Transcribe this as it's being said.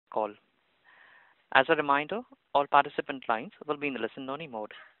call. As a reminder, all participant lines will be in the listen-only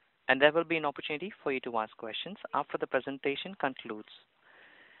mode, and there will be an opportunity for you to ask questions after the presentation concludes.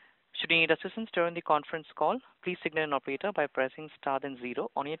 Should you need assistance during the conference call, please signal an operator by pressing star then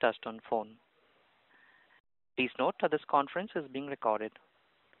 0 on your touchtone phone. Please note that this conference is being recorded.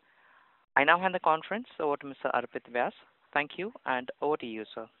 I now hand the conference over to Mr. Arpit Vyas. Thank you, and over to you,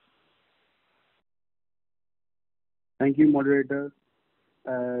 sir. Thank you, moderator.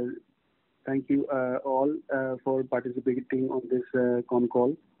 Thank you all for participating on this con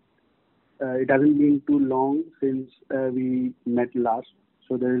call. It hasn't been too long since we met last,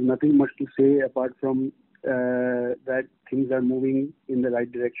 so there is nothing much to say apart from that things are moving in the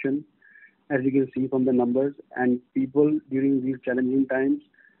right direction, as you can see from the numbers, and people during these challenging times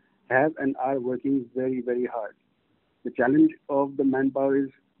have and are working very, very hard. The challenge of the manpower is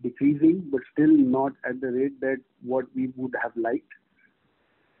decreasing, but still not at the rate that what we would have liked,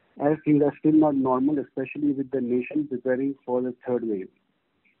 as things are still not normal, especially with the nation preparing for the third wave.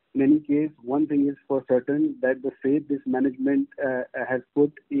 In any case, one thing is for certain, that the faith this management has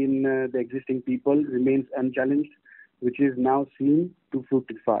put in the existing people remains unchallenged, which is now seen to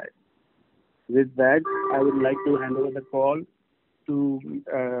fructify. With that, I would like to hand over the call to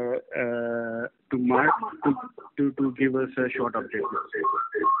Mark to give us a short update.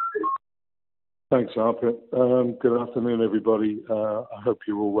 Thanks, Arpit. Good afternoon, everybody. I hope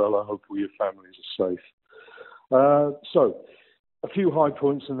you're all well. I hope all your families are safe. So, a few high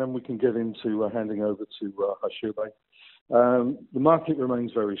points, and then we can get into handing over to Hashube. The market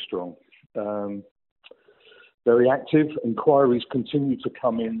remains very strong, very active. Inquiries continue to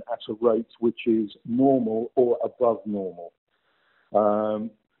come in at a rate which is normal or above normal.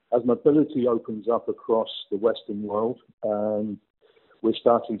 As mobility opens up across the Western world, we're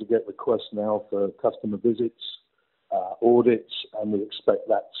starting to get requests now for customer visits, audits, and we expect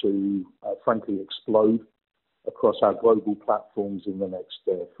that to frankly explode across our global platforms in the next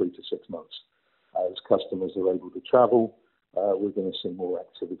 3 to 6 months. As customers are able to travel, we're going to see more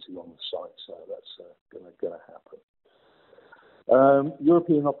activity on the site, so that's going to happen.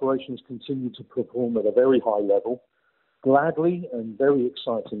 European operations continue to perform at a very high level. Gladly and very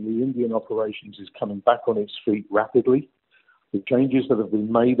excitingly, Indian operations is coming back on its feet rapidly. The changes that have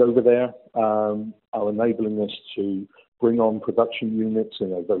been made over there are enabling us to bring on production units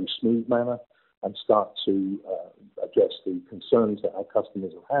in a very smooth manner and start to address the concerns that our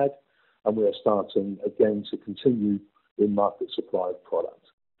customers have had, and we are starting again to continue in market supply of product.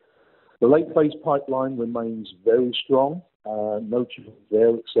 The late phase pipeline remains very strong, no change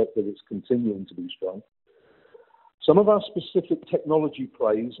there except that it's continuing to be strong. Some of our specific technology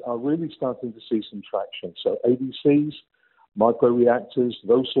plays are really starting to see some traction. So ADCs, microreactors,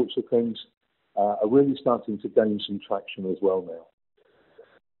 those sorts of things are really starting to gain some traction as well now.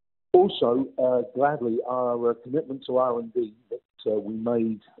 Also, gladly, our commitment to R&D that we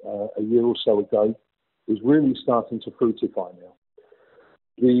made a year or so ago is really starting to fructify now.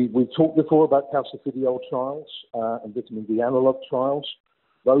 We talked before about calcifidiol trials and vitamin D analog trials.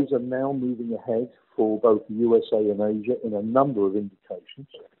 Those are now moving ahead for both the USA and Asia in a number of indications.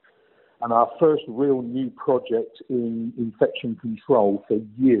 And our first real new project in infection control for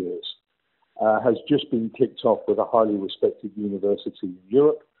years has just been kicked off with a highly respected university in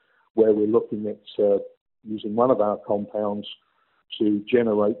Europe, where we're looking at using one of our compounds to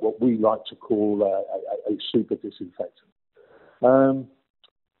generate what we like to call a super disinfectant.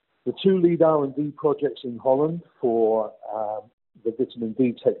 The 2 lead R&D projects in Holland for the vitamin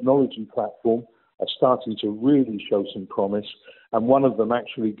D technology platform are starting to really show some promise, and one of them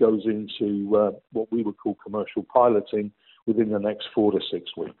actually goes into what we would call commercial piloting within the next 4 to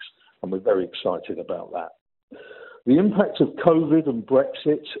 6 weeks, and we're very excited about that. The impact of COVID and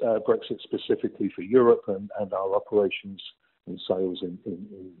Brexit specifically for Europe and our operations and sales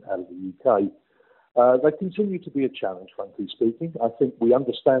out of the UK, they continue to be a challenge, frankly speaking. I think we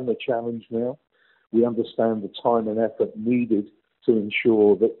understand the challenge now. We understand the time and effort needed to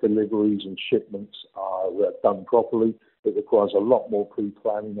ensure that deliveries and shipments are done properly. It requires a lot more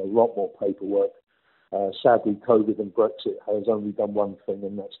pre-planning, a lot more paperwork. Sadly, COVID and Brexit has only done one thing,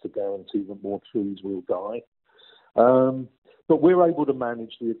 and that's to guarantee that more trees will die. But we're able to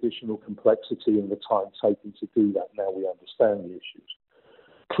manage the additional complexity and the time taken to do that now we understand the issues.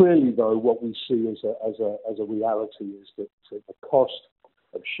 Clearly, though, what we see as a reality is that the cost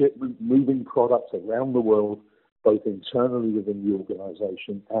of shipment, moving product around the world, both internally within the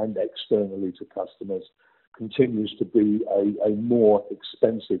organisation and externally to customers, continues to be a more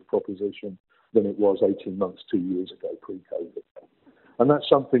expensive proposition than it was 18 months, 2 years ago, pre-COVID. And that's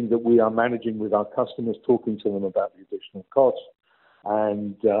something that we are managing with our customers, talking to them about the additional costs,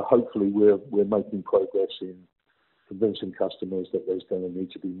 and hopefully we're making progress in convincing customers that there's going to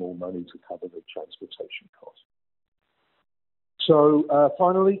need to be more money to cover the transportation costs. So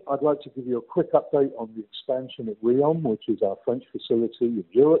finally, I'd like to give you a quick update on the expansion at Riom, which is our French facility in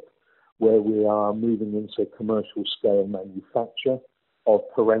Europe, where we are moving into commercial scale manufacture of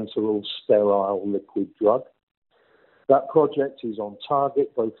parenteral sterile liquid drug. That project is on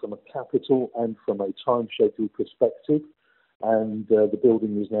target both from a capital and from a time schedule perspective, and the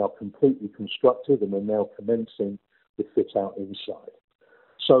building is now completely constructed and we're now commencing the fit out inside.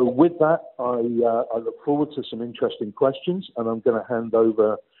 So with that, I look forward to some interesting questions, and I'm going to hand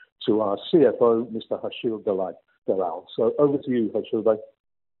over to our CFO, Mr. Harshil Dalal. So over to you, Harshil Bhai.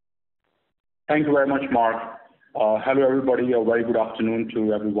 Thank you very much, Mark. Hello, everybody. A very good afternoon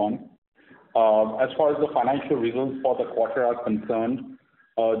to everyone. As far as the financial results for the quarter are concerned,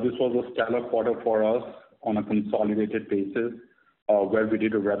 this was a stellar quarter for us on a consolidated basis, where we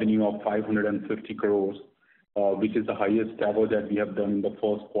did a revenue of 550 crores, which is the highest ever that we have done in the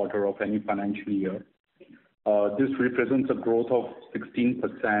first quarter of any financial year. This represents a growth of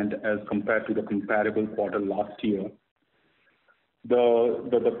 16% as compared to the comparable quarter last year.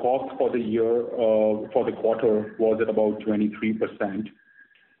 The cost for the year, for the quarter was at about 23%.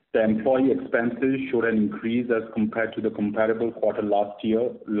 The employee expenses showed an increase as compared to the comparable quarter last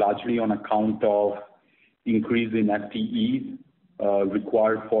year, largely on account of increase in FTEs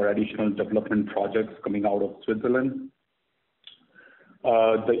required for additional development projects coming out of Switzerland.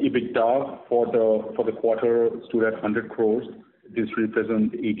 The EBITDA for the quarter stood at 100 crores. This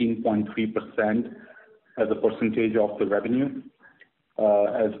represents 18.3% as a percentage of the revenue,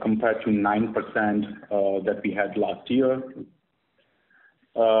 as compared to 9% that we had last year.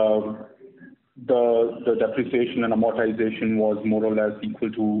 The depreciation and amortization was more or less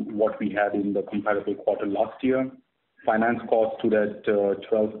equal to what we had in the comparable quarter last year. Finance costs stood at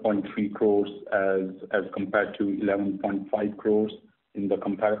 12.3 crores as compared to 11.5 crores in the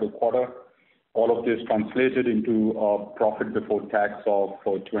comparable quarter. All of this translated into a profit before tax of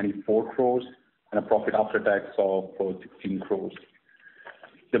 24 crores and a profit after tax of 16 crores.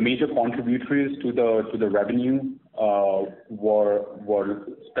 The major contributors to the revenue were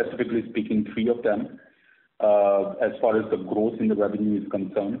specifically speaking three of them as far as the growth in the revenue is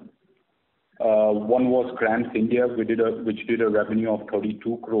concerned. One was CRAMS India, which did a revenue of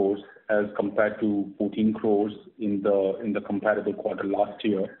 32 crores as compared to 14 crores in the comparable quarter last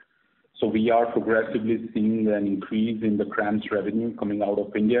year. So we are progressively seeing an increase in the CRAMS revenue coming out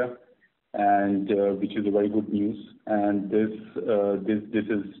of India, and which is a very good news. And this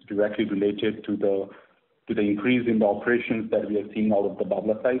is directly related to the increase in the operations that we are seeing out of the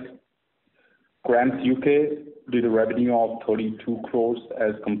Babla site. CRAMS UK did a revenue of 32 crores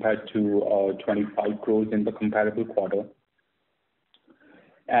as compared to 25 crores in the comparable quarter.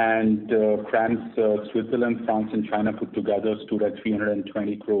 And CRAMS Switzerland, France, and China put together stood at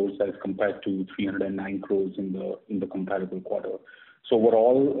 320 crores as compared to 309 crores in the comparable quarter. So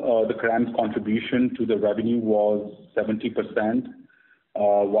overall, the CRAMS contribution to the revenue was 70%,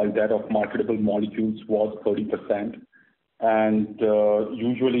 while that of marketable molecules was 30%. And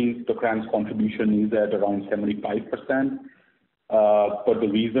usually the CRAMS contribution is at around 75%. But the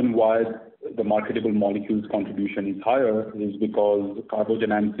reason why the marketable molecules contribution is higher is because Carbogen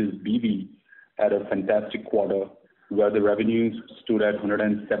Amcis BV had a fantastic quarter where the revenues stood at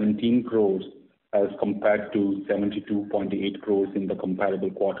 117 crores as compared to 72.8 crores in the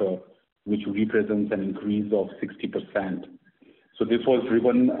comparable quarter, which represents an increase of 60%. So this was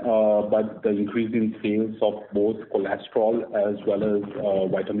driven by the increase in sales of both cholesterol as well as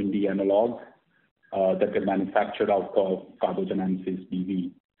vitamin D analogs that were manufactured out of Carbogen Amcis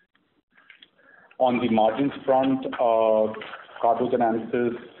BV. On the margins front, Carbogen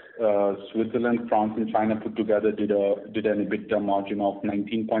Amcis Switzerland, France, and China put together did an EBITDA margin of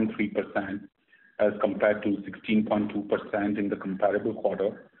 19.3% as compared to 16.2% in the comparable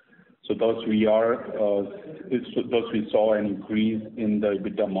quarter. So thus we saw an increase in the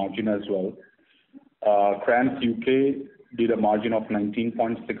EBITDA margin as well. CRAMS UK did a margin of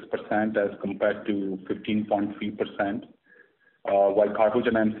 19.6% as compared to 15.3%, while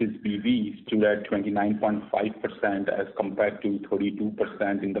Carbogen Amcis BV stood at 29.5% as compared to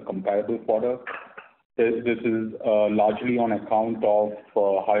 32% in the comparable quarter. This is largely on account of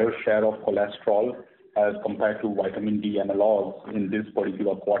higher share of cholesterol as compared to vitamin D analogs in this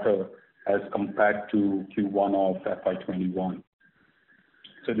particular quarter as compared to Q1 of FY21.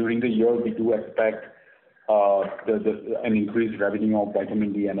 So during the year, we do expect an increased revenue of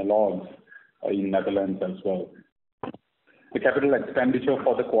vitamin D analogs in Netherlands as well. The capital expenditure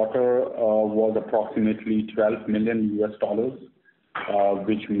for the quarter was approximately $12 million.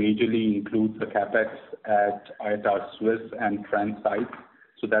 which majorly includes the CapEx at our Swiss and France sites.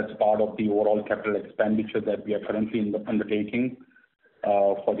 So that's part of the overall capital expenditure that we are currently undertaking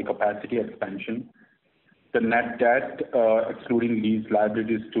for the capacity expansion. The net debt, excluding lease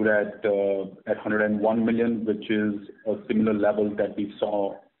liabilities, stood at 101 million, which is a similar level that we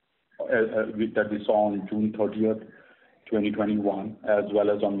saw on June 30th, 2021, as well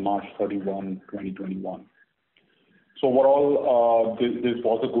as on March 31, 2021. So overall, this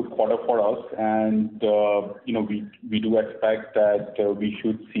was a good quarter for us, and we do expect that we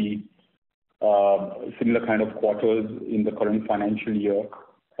should see similar kind of quarters in the current financial year,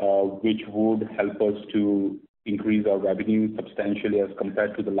 which would help us to increase our revenue substantially as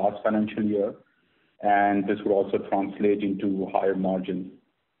compared to the last financial year, and this would also translate into higher margins.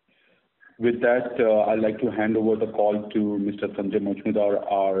 With that, I'd like to hand over the call to Mr. Sanjay Majmudar,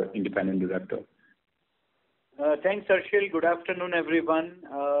 our independent director. Thanks, Harshil. Good afternoon, everyone.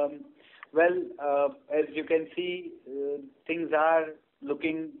 As you can see, things are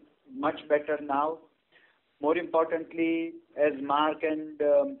looking much better now. More importantly, as Mark and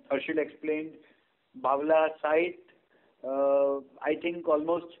Harshil explained, Bhavla site, I think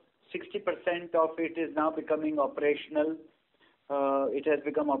almost 60% of it is now becoming operational. It has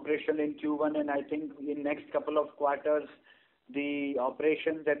become operational in Q1, and I think in next couple of quarters, the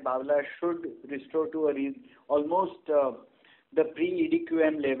operations at Bhavla should restore to almost the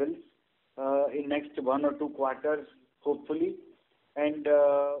pre-EDQM levels in next 1 or 2 quarters, hopefully. And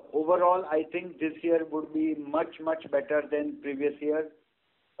overall, I think this year would be much, much better than previous year,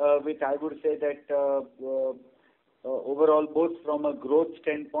 which I would say that overall, both from a growth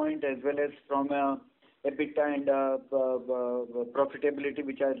standpoint as well as from a EBITDA and profitability,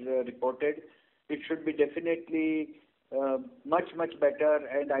 which are reported, it should be definitely much, much better.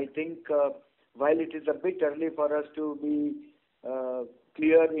 And I think while it is a bit early for us to be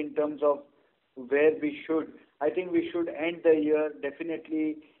clear in terms of where we should, I think we should end the year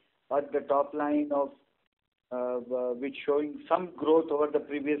definitely at the top line of which showing some growth over the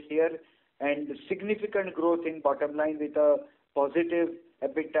previous year and significant growth in bottom line with a positive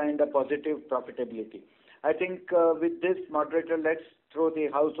EBITDA and a positive profitability. I think with this, moderator, let's throw the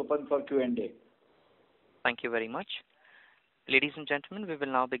house open for Q&A. Thank you very much. Ladies and gentlemen, we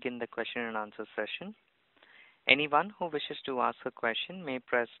will now begin the question and answer session. Anyone who wishes to ask a question may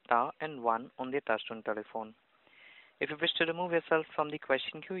press star and 1 on their touchtone telephone. If you wish to remove yourself from the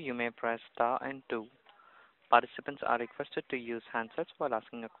question queue, you may press star and 2. Participants are requested to use handsets while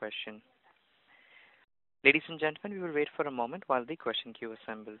asking a question. Ladies and gentlemen, we will wait for a moment while the question queue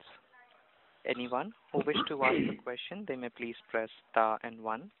assembles. Anyone who wishes to ask a question, they may please press star and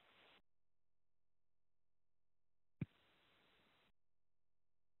 1.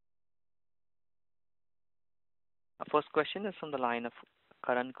 Our first question is from the line of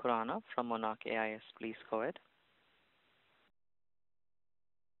Karan Khurana from Monarch AIS. Please go ahead.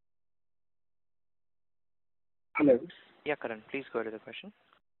 Hello. Yeah, Karan, please go ahead with the question.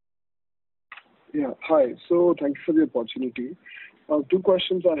 Yeah, hi. So thanks for the opportunity. 2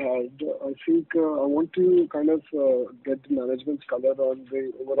 questions I had. I think I want to kind of get the management's color on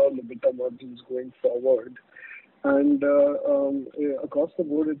the overall EBITDA margins going forward. And across the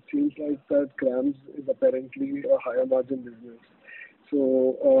board, it seems like that CRAMS is apparently a higher margin business.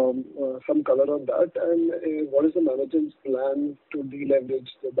 So some color on that. And what is the management's plan to deleverage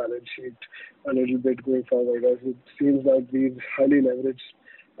the balance sheet a little bit going forward, as it seems like we've highly leveraged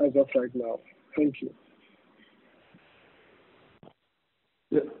as of right now? Thank you.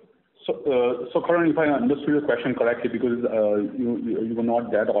 Yeah. So Karan, if I understood your question correctly, because you were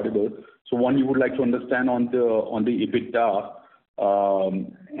not that audible. So one, you would like to understand on the EBITDA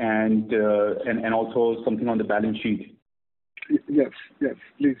and also something on the balance sheet. Yes,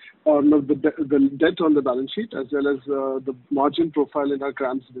 please. No, the debt on the balance sheet as well as the margin profile in our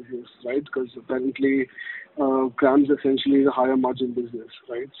CRAMS business, right? Because apparently CRAMS essentially is a higher margin business,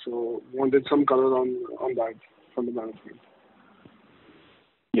 right? So wanted some color on that from the management.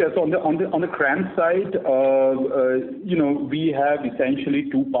 Yes, on the CRAMS side, we have essentially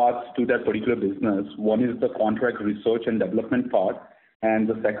 2 parts to that particular business. One is the contract research and development part, and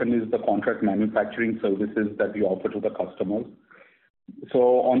the second is the contract manufacturing services that we offer to the customers.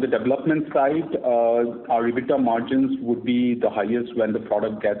 So on the development side, our EBITDA margins would be the highest when the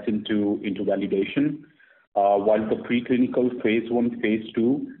product gets into validation, while the preclinical phase 1, phase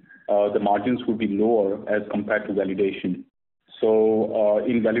 2, the margins would be lower as compared to validation. So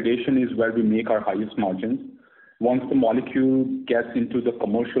in validation is where we make our highest margins. Once the molecule gets into the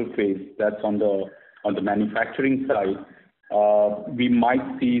commercial phase, that's on the manufacturing side, we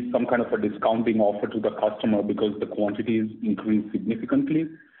might see some kind of a discounting offer to the customer because the quantities increase significantly.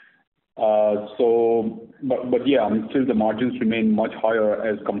 But yeah, still the margins remain much higher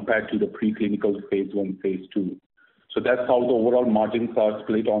as compared to the preclinical phase 1, phase 2. So that's how the overall margins are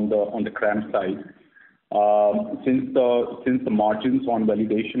split on the CRAM side. Since the margins on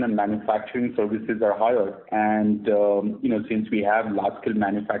validation and manufacturing services are higher, and since we have large-scale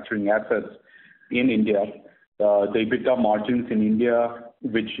manufacturing assets in India, the EBITDA margins in India,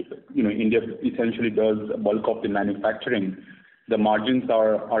 which India essentially does a bulk of the manufacturing, the margins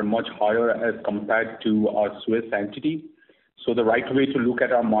are much higher as compared to our Swiss entity. So the right way to look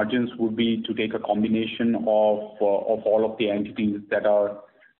at our margins would be to take a combination of all of the entities that are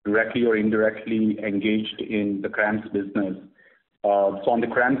directly or indirectly engaged in the CRAMS business. So on the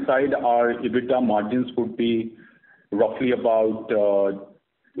CRAMS side, our EBITDA margins would be roughly about,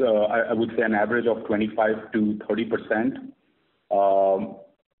 I would say, an average of 25 to 30%.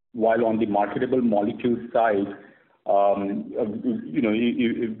 While on the marketable molecule side, with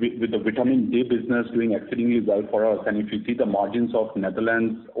the vitamin D business doing exceedingly well for us, and if you see the margins of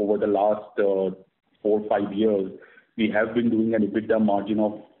Netherlands over the last 4 or 5 years, we have been doing an EBITDA margin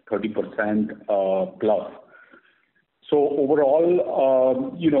of 30% plus. So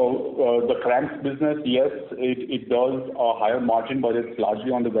overall, the CRAMS business, yes, it does a higher margin, but it's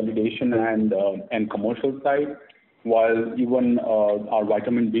largely on the validation and commercial side, while even our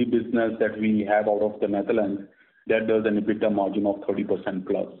vitamin D business that we have out of the Netherlands, that does an EBITDA margin of 30%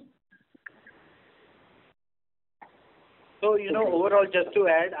 plus. So, overall, just to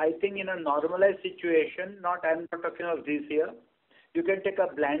add, I think in a normalized situation, I'm not talking of this year, you can take a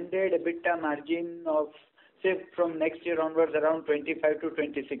blended EBITDA margin of, say, from next year onwards, around 25 to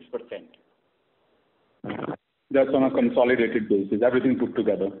 26%. That's on a consolidated basis, everything put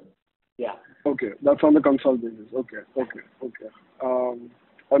together. Yeah. Okay, that's on the consolidated basis. Okay.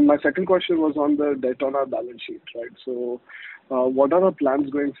 And my second question was on the debt on our balance sheet, right? So, what are our plans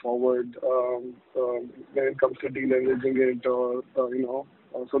going forward when it comes to deleveraging it, or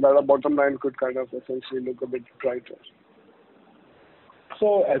so that our bottom line could kind of essentially look a bit brighter?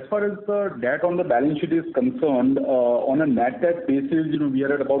 So as far as the debt on the balance sheet is concerned, on a net debt basis, we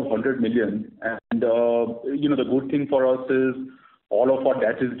are at about 100 million. And, the good thing for us is all of our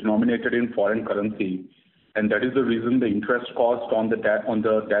debt is denominated in foreign currency. And that is the reason the interest cost on the debt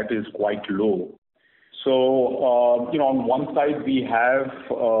is quite low. So, on one side we have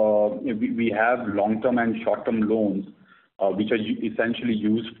long-term and short-term loans, which are essentially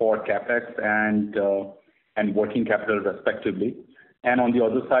used for capex and working capital respectively. And on the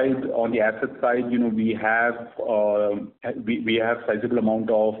other side, on the asset side, we have sizable amount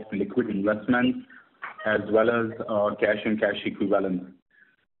of liquid investments as well as cash and cash equivalents.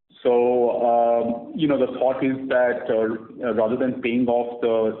 So, the thought is that rather than paying off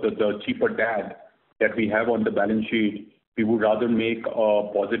the cheaper debt that we have on the balance sheet, we would rather make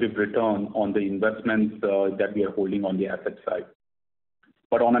a positive return on the investments that we are holding on the asset side.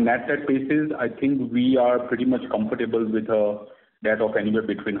 But on a net debt basis, I think we are pretty much comfortable with a debt of anywhere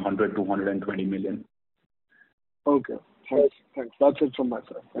between 100 to 120 million. Okay, thanks. That's it from my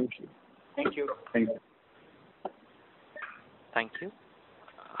side. Thank you. Thank you. Thank you. Thank you.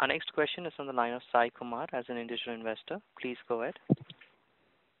 Our next question is on the line of Sai Kumar as an individual investor. Please go ahead.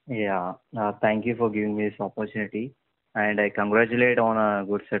 Yeah, thank you for giving me this opportunity, and I congratulate on a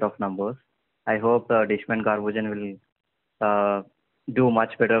good set of numbers. I hope Dishman Carbogen will do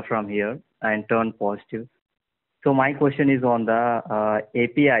much better from here and turn positive. So my question is on the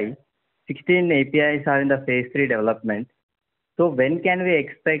API. 16 APIs are in the phase 3 development. So when can we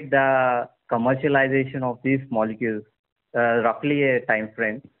expect the commercialization of these molecules? Roughly a time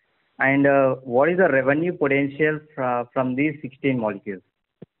frame, and what is the revenue potential from these 16 molecules?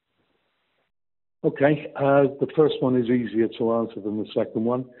 Okay, the first one is easier to answer than the second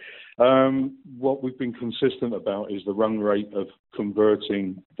one. What we've been consistent about is the run rate of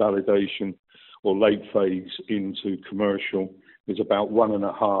converting validation or late phase into commercial is about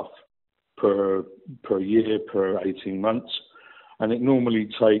 1.5 per year, per 18 months. And it normally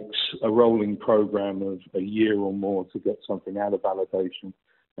takes a rolling program of a year or more to get something out of validation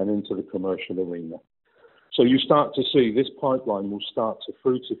and into the commercial arena. So you start to see this pipeline will start to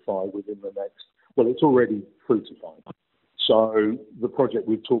fructify within the next, well, it's already fructified. So the project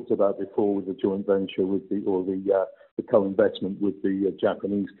we've talked about before with the joint venture with the co-investment with the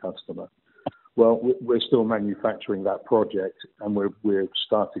Japanese customer. Well, we're still manufacturing that project, and we've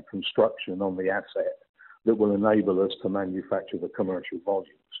started construction on the asset that will enable us to manufacture the commercial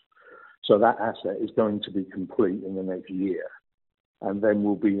volumes. So that asset is going to be complete in the next year. and then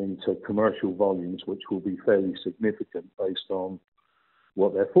we'll be into commercial volumes, which will be fairly significant based on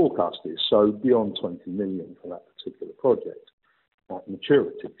what their forecast is. So beyond 20 million for that particular project at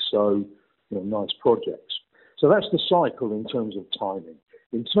maturity. So, nice projects. So that's the cycle in terms of timing.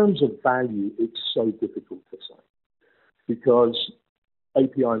 In terms of value, it's so difficult to say because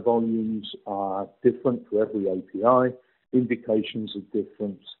API volumes are different for every API, indications are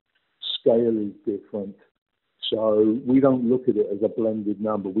different, scale is different. So we don't look at it as a blended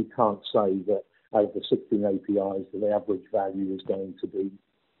number. We can't say that out of the 16 APIs, the average value is going to be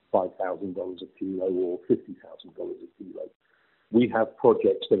 $5,000 a kilo or $50,000 a kilo. We have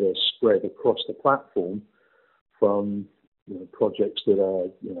projects that are spread across the platform from projects that are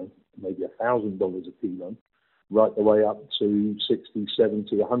maybe $1,000 a kilo, right the way up to $60,000,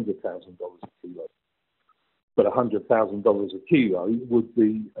 $70,000, $100,000 a kilo. But $100,000 a kilo would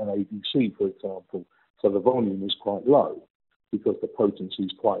be an ABC, for example. So the volume is quite low because the potency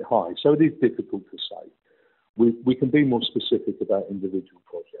is quite high. So it is difficult to say. We can be more specific about individual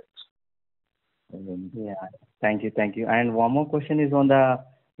projects. Yeah, thank you. And one more question is on the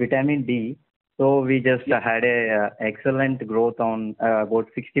vitamin D. So we just had a excellent growth on about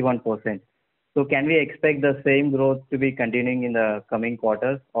 61%. So can we expect the same growth to be continuing in the coming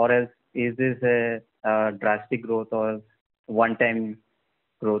quarters, or else is this a drastic growth or one-time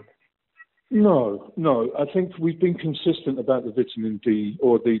growth? No. I think we've been consistent about the vitamin D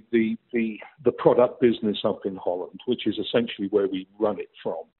or the product business up in Holland, which is essentially where we run it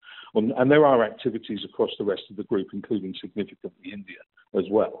from. And there are activities across the rest of the group, including significantly India as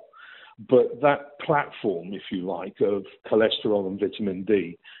well. But that platform, if you like, of cholesterol and vitamin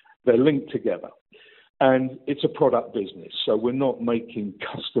D, they're linked together. And it's a product business. So we're not making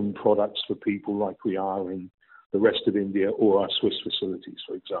custom products for people like we are in the rest of India or our Swiss facilities,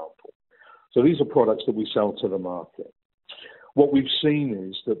 for example. So these are products that we sell to the market. What we've seen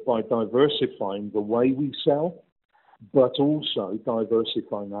is that by diversifying the way we sell, but also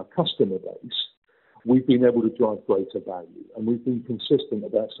diversifying our customer base, we've been able to drive greater value. And we've been consistent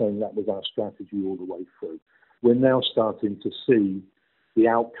about saying that was our strategy all the way through. We're now starting to see the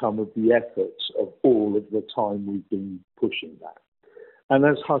outcome of the efforts of all of the time we've been pushing that. And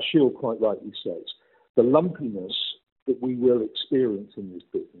as Harshil quite rightly says, the lumpiness that we will experience in this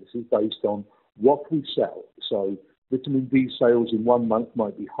business is based on what we sell. So vitamin D sales in 1 month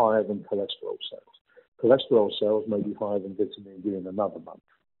might be higher than cholesterol sales. Cholesterol sales may be higher than vitamin D in another month.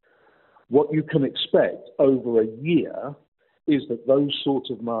 What you can expect over a year is that those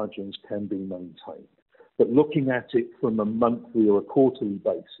sorts of margins can be maintained. But looking at it from a monthly or a quarterly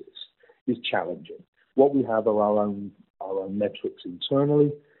basis is challenging. What we have are our own metrics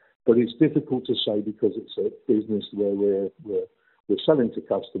internally, but it's difficult to say because it's a business where we're selling to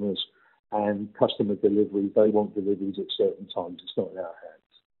customers and customer delivery, they want deliveries at certain times. It's not in our hands.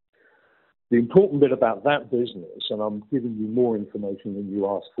 The important bit about that business, and I'm giving you more information than you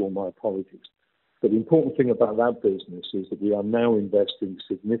asked for, my apologies, but the important thing about that business is that we are now investing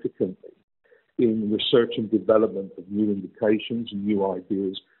significantly in research and development of new indications, new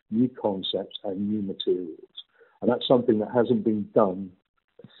ideas, new concepts, and new materials. And that's something that hasn't been done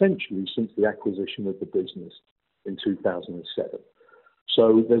essentially since the acquisition of the business in 2007.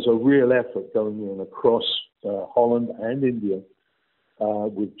 So there's a real effort going on across Holland and India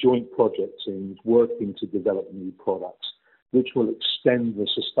with joint project teams working to develop new products, which will extend the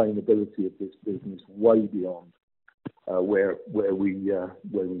sustainability of this business way beyond where we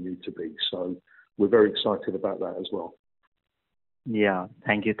need to be. So we're very excited about that as well. Yeah,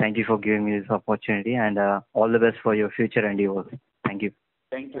 thank you for giving me this opportunity, and all the best for your future endeavors. Thank you.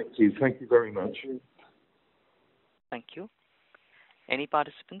 Thank you very much. Thank you. Any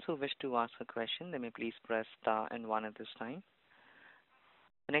participants who wish to ask a question, they may please press star and 1 at this time.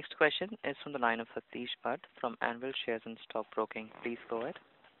 The next question is from the line of Satish Bhatt from Anvil Shares and Stock Broking. Please go ahead.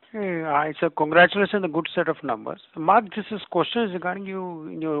 Hey, so congratulations on the good set of numbers. Mark, this question is regarding you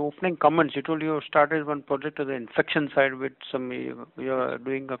in your opening comments. You told you started one project on the infection side with you're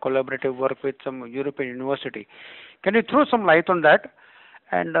doing a collaborative work with some European university. Can you throw some light on that?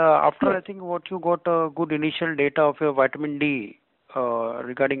 And after I think what you got good initial data of your vitamin D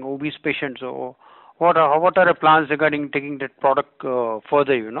regarding obese patients, or what are the plans regarding taking that product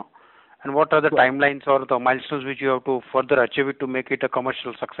further, And what are the timelines or the milestones which you have to further achieve it to make it a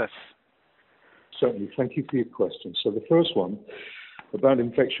commercial success? Certainly. Thank you for your question. So the first one, about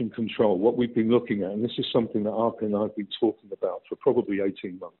infection control, what we've been looking at, and this is something that Ark and I have been talking about for probably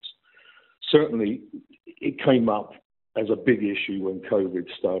 18 months. Certainly, it came up as a big issue when COVID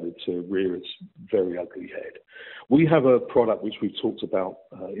started to rear its very ugly head. We have a product which we've talked about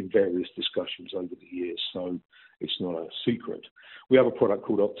in various discussions over the years, so it's not a secret. We have a product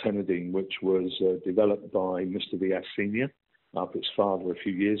called Octenadine, which was developed by Mr. Diaz Sr., his father, a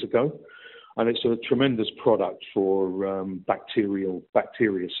few years ago. And it's a tremendous product for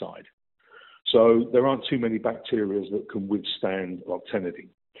bactericide. So there aren't too many bacteria that can withstand Octenadine.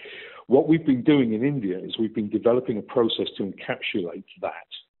 What we've been doing in India is we've been developing a process to encapsulate that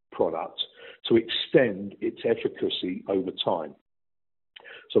product to extend its efficacy over time.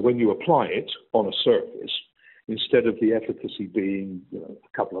 So when you apply it on a surface, instead of the efficacy being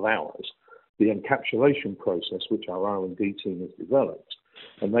a couple of hours, the encapsulation process, which our R&D team has developed,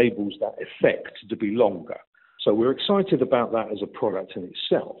 enables that effect to be longer. So we're excited about that as a product in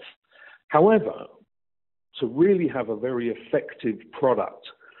itself. However, to really have a very effective product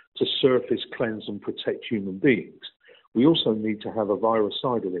to surface, cleanse and protect human beings, we also need to have a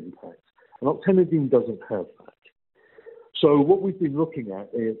virucidal impact. And Octenadine doesn't have that. So what we've been looking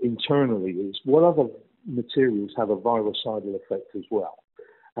at internally is what other materials have a virucidal effect as well.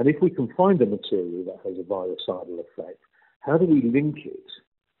 And if we can find a material that has a virucidal effect, how do we link it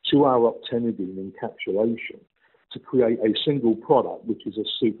to our Octenadine encapsulation to create a single product which is a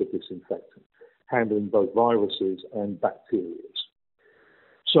super disinfectant, handling both viruses and bacteria?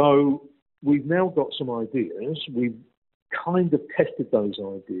 So we've now got some ideas. We've kind of tested those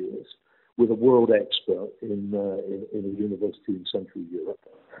ideas with a world expert in a university in Central Europe.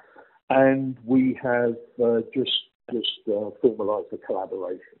 And we have just formalised a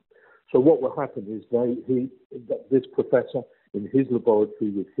collaboration. So what will happen is this professor in his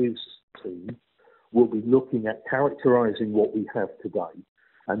laboratory with his team will be looking at characterising what we have today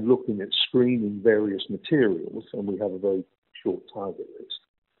and looking at screening various materials, and we have a very short target list.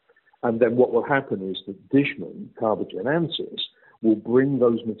 And then what will happen is that Dishman Carbogen Amcis will bring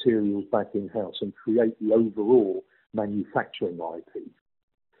those materials back in-house and create the overall manufacturing IP.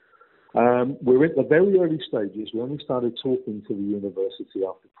 We're at the very early stages. We only started talking to the university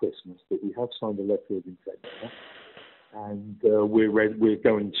after Christmas, but we have signed a letter of intent now, and we're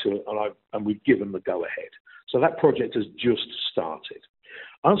going to, and we've given the go-ahead. So that project has just started.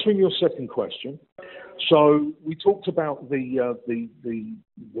 Answering your second question, so we talked about the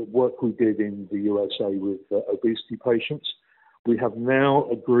work we did in the USA with obesity patients. We have now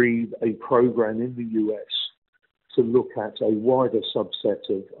agreed a program in the US to look at a wider subset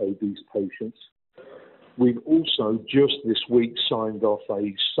of obese patients. We've also just this week signed off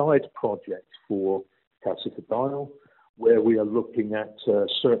a side project for calcifidiol, where we are looking at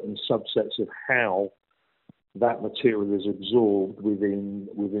certain subsets of how that material is absorbed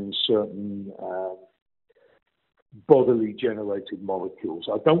within certain bodily generated molecules.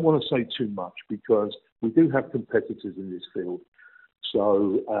 I don't want to say too much because we do have competitors in this field,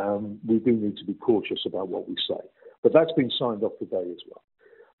 so we do need to be cautious about what we say. But that's been signed off today as well.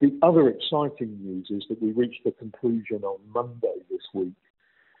 The other exciting news is that we reached a conclusion on Monday this week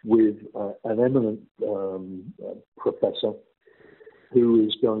with an eminent professor who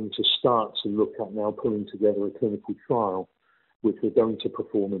is going to start to look at now putting together a clinical trial which we're going to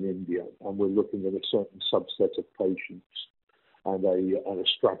perform in India, and we're looking at a certain subset of patients and a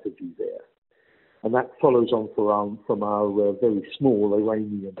strategy there. And that follows on from our very small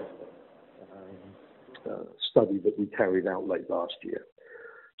Iranian study that we carried out late last year.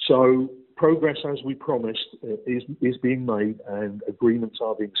 So progress, as we promised, is being made, and agreements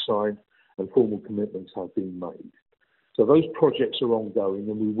are being signed and formal commitments have been made. So those projects are ongoing,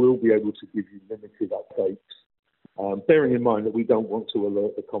 and we will be able to give you limited updates, bearing in mind that we don't want to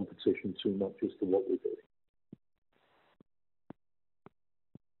alert the competition too much as to what we're doing.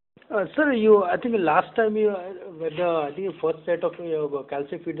 Sir, I think last time I think your first set of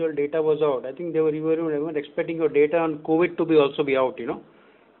calcifidiol data was out. I think you were expecting your data on COVID to also be out,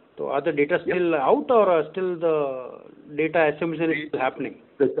 So are the data still out, or still the data assumption is still happening?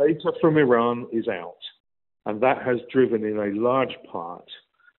 The data from Iran is out, and that has driven in a large part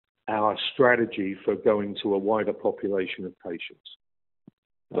our strategy for going to a wider population of patients.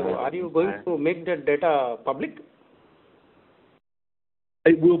 So are you going to make that data public?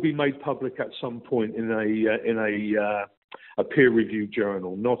 It will be made public at some point in a peer-reviewed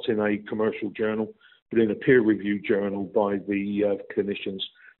journal, not in a commercial journal, but in a peer-reviewed journal by the clinicians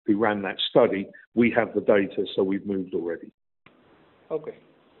who ran that study. We have the data, so we've moved already. Okay.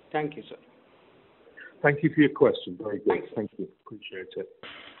 Thank you, sir. Thank you for your question. Very good. Thank you. Appreciate it.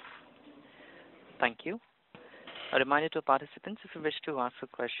 Thank you. A reminder to participants, if you wish to ask a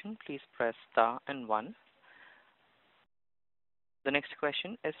question, please press star and 1. The next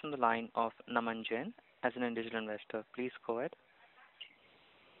question is from the line of Naman Jain, as an individual investor. Please go ahead.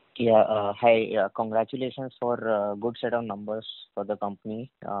 Yeah, hi. Congratulations for good set of numbers for the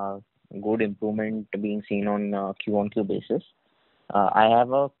company. Good improvement being seen on Q1Q basis. I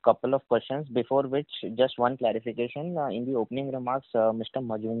have a couple of questions, before which just one clarification. In the opening remarks, Mr.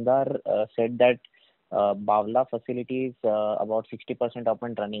 Majumdar said that Bavla facility is about 60% up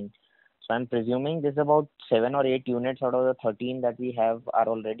and running. So I'm presuming this is about 7 or 8 units out of the 13 that we have are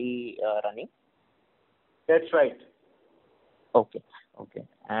already running. That's right. Okay.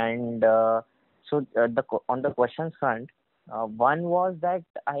 And so on the question front, one was that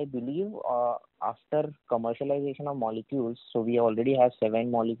I believe after commercialization of molecules, so we already have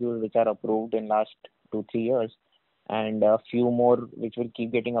 7 molecules which are approved in last 2-3 years, and a few more which will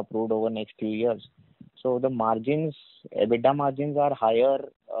keep getting approved over next few years. So the margins, EBITDA margins are higher,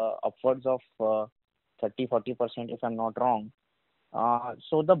 upwards of 30-40% if I'm not wrong.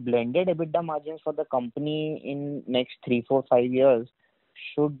 So the blended EBITDA margins for the company in next 3, 4, 5 years,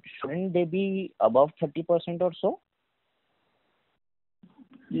 shouldn't they be above 30% or so?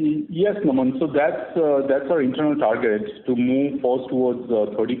 Yes, Naman. So that's our internal target, to move first towards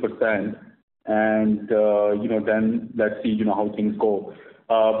 30%, and then let's see how things go.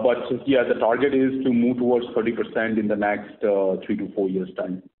 But yeah, the target is to move towards 30% in the next 3 to 4 years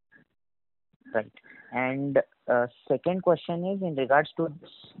time. Right. And second question is in regards to this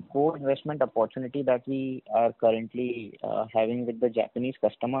co-investment opportunity that we are currently having with the Japanese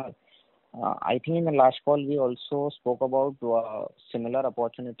customer. I think in the last call we also spoke about similar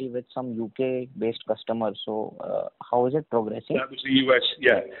opportunity with some UK-based customers. So how is it progressing? That was a US,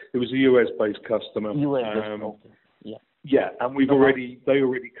 it was a US-based customer. US-based, okay. Yeah, and they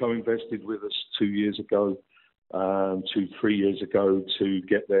already co-invested with us 2 years ago, 2-3 years ago to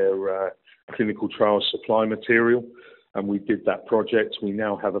get their clinical trial supply material, and we did that project. We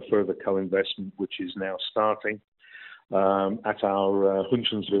now have a further co-investment which is now starting at our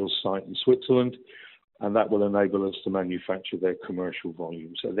Hunschensville site in Switzerland, and that will enable us to manufacture their commercial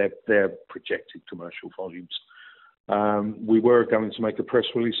volumes, their projected commercial volumes. We were going to make a press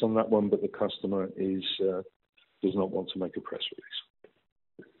release on that one, but the customer does not want to make a press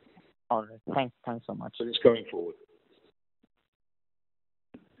release. All right. Thanks so much. So it's going forward.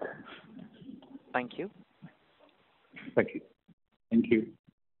 Thank you. Thank you. Thank you.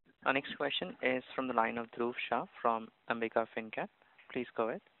 Our next question is from the line of Dhruv Shah from Ambika FinCap. Please go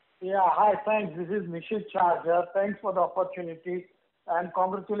ahead. Yeah, hi, thanks. This is Nishit Shah here. Thanks for the opportunity and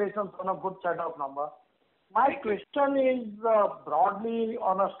congratulations on a good set of numbers. My question is broadly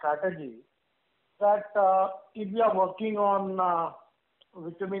on a strategy that if we are working on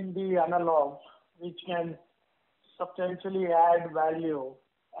vitamin D analogs, which can substantially add value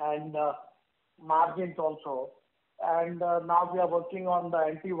and margins also, and now we are working on the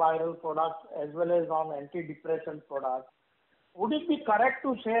antiviral products as well as on antidepressant products. Would it be correct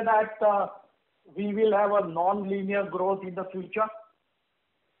to say that we will have a non-linear growth in the future?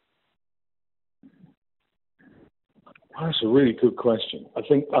 That's a really good question. I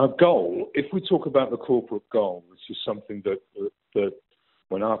think our goal, if we talk about the corporate goal, which is something that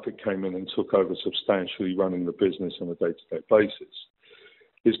when Arpit came in and took over substantially running the business on a day-to-day basis,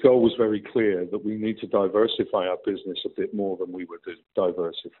 his goal was very clear that we need to diversify our business a bit more than we were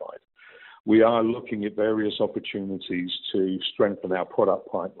diversified. We are looking at various opportunities to strengthen our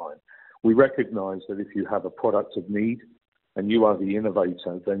product pipeline. We recognize that if you have a product of need and you are the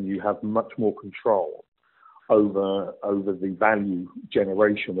innovator, then you have much more control over the value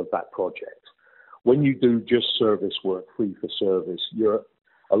generation of that project. When you do just service work, free for service,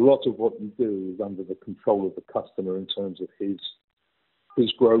 a lot of what you do is under the control of the customer in terms of his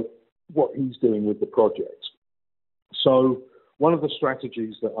growth, what he's doing with the project. So one of the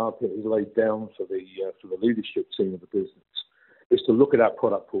strategies that Arpit has laid down for the leadership team of the business is to look at our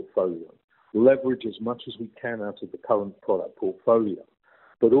product portfolio, leverage as much as we can out of the current product portfolio,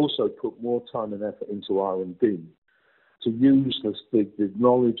 but also put more time and effort into R&D to use the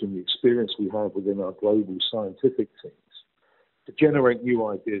knowledge and the experience we have within our global scientific teams to generate new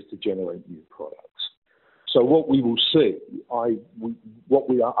ideas, to generate new products. So what we will see, our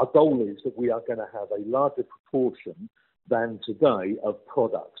goal is that we are going to have a larger proportion than today of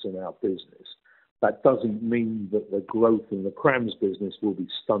products in our business. That doesn't mean that the growth in the CRAMS business will be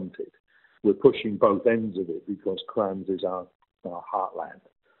stunted. We're pushing both ends of it because CRAMS is our heartland.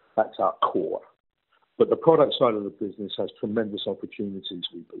 That's our core. But the product side of the business has tremendous opportunities,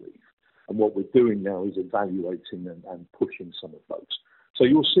 we believe. And what we're doing now is evaluating them and pushing some of those. So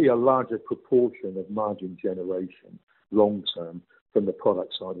you'll see a larger proportion of margin generation long-term from the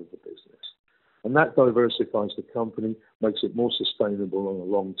product side of the business. And that diversifies the company, makes it more sustainable on the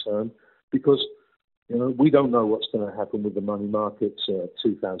long term, because We don't know what's going to happen with the money markets.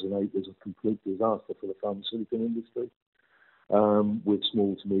 2008 was a complete disaster for the pharmaceutical industry, with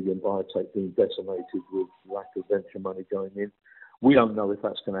small to medium biotech being decimated with lack of venture money going in. We don't know if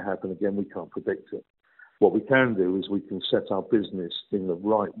that's going to happen again. We can't predict it. What we can do is we can set our business in the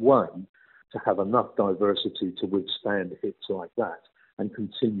right way to have enough diversity to withstand hits like that and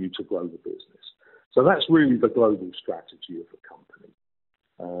continue to grow the business. So that's really the global strategy of the company.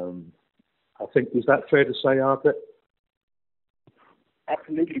 I think, is that fair to say, Arthur?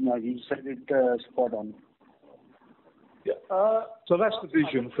 Absolutely, Mark. You said it spot on. Yeah. So that's the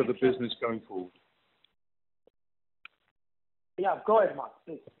vision for the business going forward. Yeah, go ahead, Mark,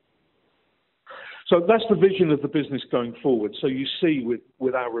 please. So that's the vision of the business going forward. So you see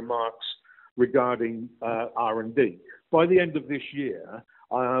with our remarks regarding R&D, by the end of this year,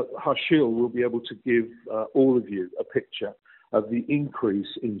 Harshil will be able to give all of you a picture of the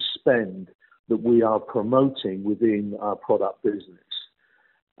increase in spend that we are promoting within our product business.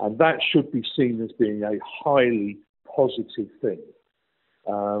 And that should be seen as being a highly positive thing.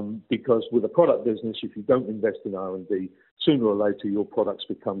 Because with a product business, if you don't invest in R&D, sooner or later your products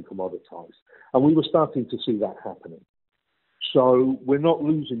become commoditized. And we were starting to see that happening. So we're not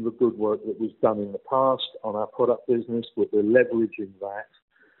losing the good work that was done in the past on our product business, but we're leveraging that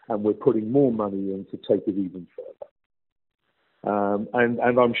and we're putting more money in to take it even further. And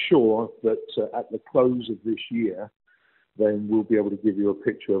I'm sure that at the close of this year, then we'll be able to give you a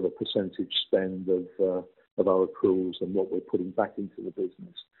picture of a percentage spend of our accruals and what we're putting back into the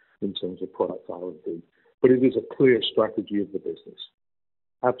business in terms of product R&D. But it is a clear strategy of the business.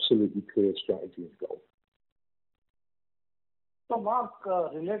 Absolutely clear strategy and goal. So, Mark,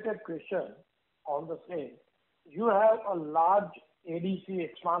 related question on the same. You have a large ADC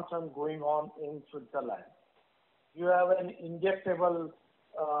expansion going on in Switzerland. You have an injectable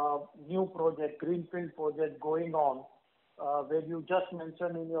new project, greenfield project going on, where you just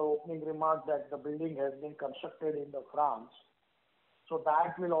mentioned in your opening remark that the building has been constructed in France. So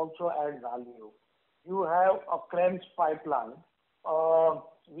that will also add value. You have a CRAMS pipeline,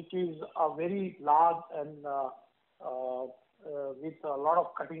 which is a very large and with a lot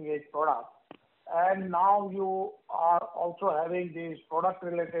of cutting-edge products. And now you are also having these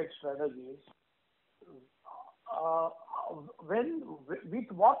product-related strategies. With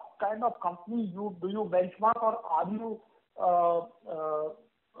what kind of company do you benchmark, or are you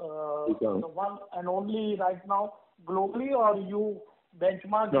the one and only right now globally, or you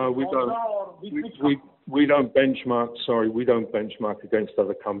benchmark? No, we don't. Or we don't benchmark. Sorry, we don't benchmark against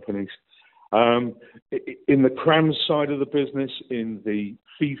other companies. In the CRAMS side of the business, in the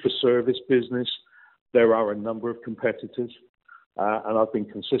fee-for-service business, there are a number of competitors. And I've been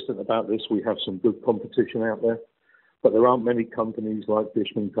consistent about this. We have some good competition out there. But there aren't many companies like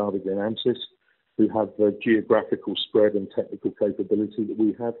Dishman Carbogen Amcis who have the geographical spread and technical capability that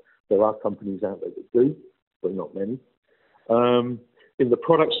we have. There are companies out there that do, but not many. In the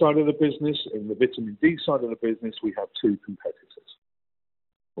product side of the business, in the vitamin D side of the business, we have two competitors.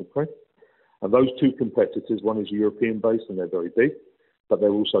 Okay? And those two competitors, one is European-based and they're very big, but they're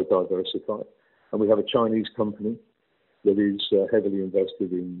also diversified. And we have a Chinese company that is heavily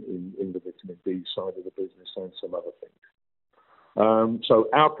invested in the vitamin D side of the business and some other things. So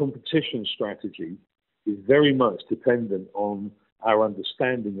our competition strategy is very much dependent on our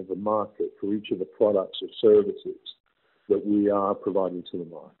understanding of the market for each of the products or services that we are providing to the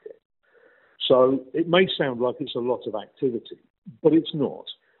market. So it may sound like it's a lot of activity, but it's not.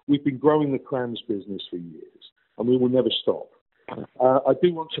 We've been growing the CRAMS business for years, and we will never stop. I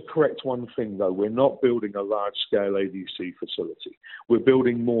do want to correct one thing, though. We're not building a large-scale ADC facility. We're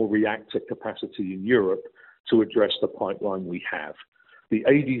building more reactor capacity in Europe to address the pipeline we have. The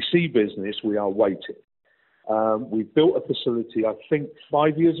ADC business, we are waiting. We built a facility, I think,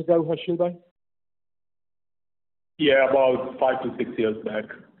 5 years ago, Harshil? Yeah, about 5 to 6 years back.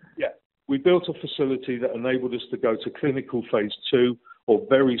 Yeah. We built a facility that enabled us to go to clinical phase 2 or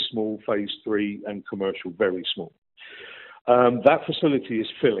very small phase 3 and commercial very small. That facility is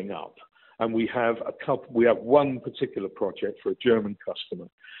filling up, and we have one particular project for a German customer,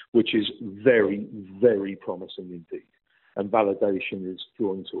 which is very, very promising indeed. And validation is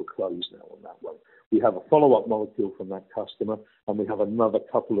drawing to a close now on that one. We have a follow-up molecule from that customer, and we have another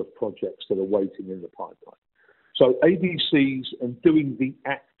couple of projects that are waiting in the pipeline. So ADCs and doing the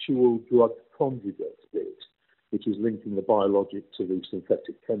actual drug conjugate bit, which is linking the biologic to the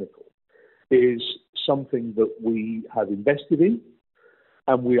synthetic chemical, is something that we have invested in,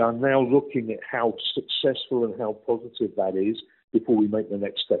 and we are now looking at how successful and how positive that is before we make the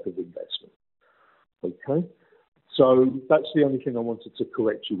next step of investment. Okay? So that's the only thing I wanted to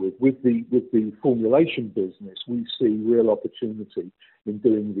correct you with. With the formulation business, we see real opportunity in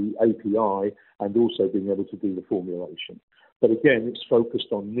doing the API and also being able to do the formulation. But again, it's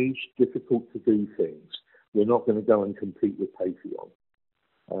focused on niche, difficult to do things. We're not going to go and compete with Patheon.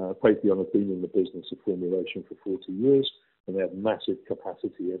 Patheon have been in the business of formulation for 40 years, and they have massive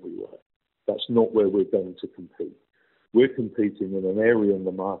capacity everywhere. That's not where we're going to compete. We're competing in an area in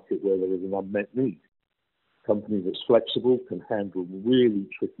the market where there is an unmet need. A company that's flexible, can handle really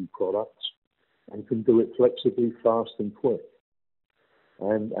tricky products, and can do it flexibly, fast and quick,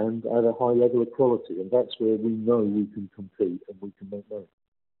 and at a high level of quality. And that's where we know we can compete and we can make money.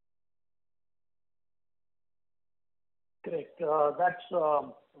 Correct.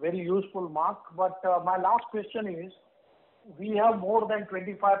 That's very useful, Mark. But my last question is, we have more than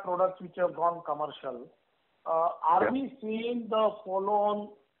 25 products which have gone commercial. Are we seeing the follow-on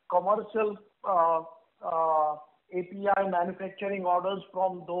commercial API manufacturing orders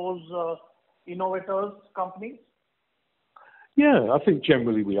from those innovators companies? Yeah, I think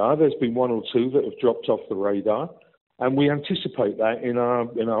generally we are. There's been one or two that have dropped off the radar, and we anticipate that in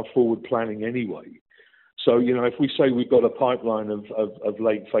our forward planning anyway. So, if we say we've got a pipeline of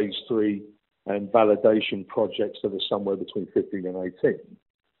late phase 3 and validation projects that are somewhere between 15 and 18,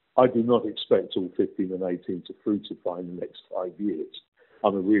 I do not expect all 15 and 18 to fructify in the next 5 years.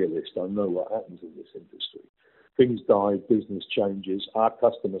 I'm a realist. I know what happens in this industry. Things die, business changes. Our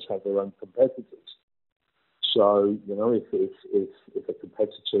customers have their own competitors. So, if a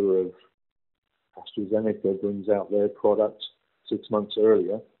competitor of AstraZeneca brings out their product 6 months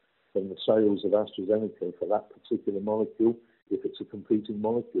earlier, then the sales of AstraZeneca for that particular molecule, if it's a competing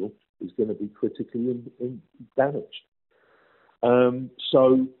molecule, is going to be critically damaged.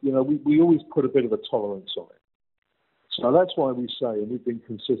 So, we always put a bit of a tolerance on it. So that's why we say, and we've been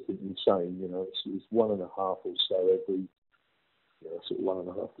consistent in saying, it's 1.5 or so every, sort of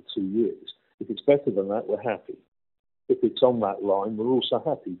 1.5 to 2 years. If it's better than that, we're happy. If it's on that line, we're also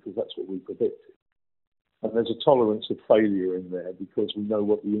happy because that's what we predicted. And there's a tolerance of failure in there because we know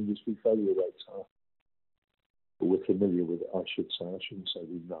what the industry failure rates are. But we're familiar with it, I should say. I shouldn't say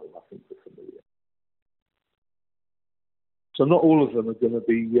we know. I think we're familiar. So not all of them are going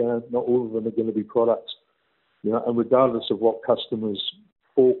to be products. And regardless of what customers'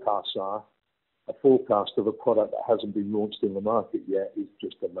 forecasts are, a forecast of a product that hasn't been launched in the market yet is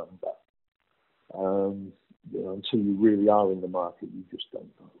just a number. Until you really are in the market, you just don't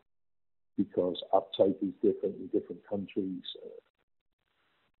know. Because uptake is different in different countries.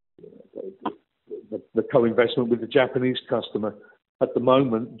 The co-investment with the Japanese customer, at the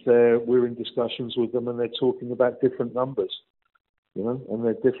moment, we're in discussions with them and they're talking about different numbers. And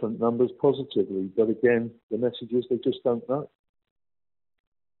they're different numbers positively. But again, the message is they just don't know.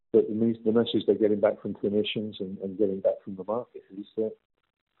 But the message they're getting back from clinicians and getting back from the market is that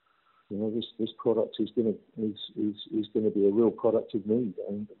this product is going to be a real product of need,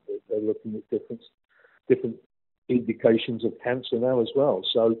 and they're looking at different indications of cancer now as well.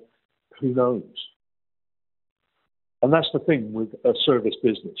 So who knows? And that's the thing with a service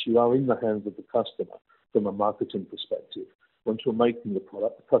business. You are in the hands of the customer from a marketing perspective. Once you're making the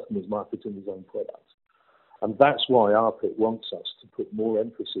product, the customer's marketing his own product. And that's why RPIT wants us to put more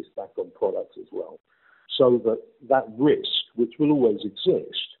emphasis back on products as well, so that risk, which will always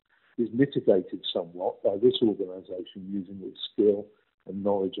exist, is mitigated somewhat by this organisation using its skill and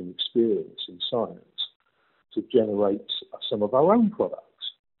knowledge and experience in science to generate some of our own products.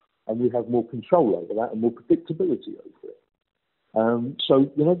 And we have more control over that and more predictability over it.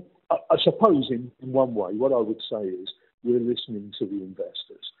 So, I suppose in one way, what I would say is we're listening to the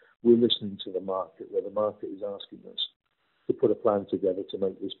investors. We're listening to the market, where the market is asking us to put a plan together to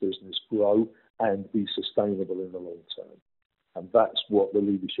make this business grow and be sustainable in the long term. And that's what the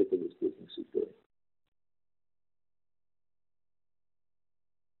leadership of this business is doing.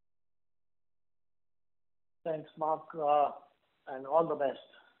 Thanks, Mark, and all the best.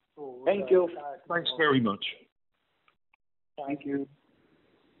 Thank you. Thanks very much. Thank you.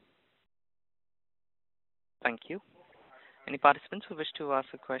 Thank you. Any participants who wish to ask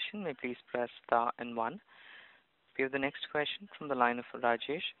a question may please press star and 1. We have the next question from the line of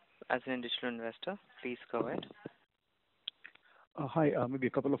Rajesh as an individual investor. Please go ahead. Hi, maybe a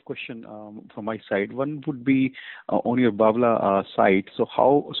couple of questions from my side. One would be on your Bavla site. So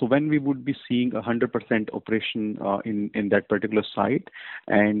when we would be seeing 100% operation in that particular site?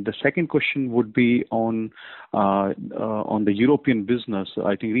 And the second question would be on the European business.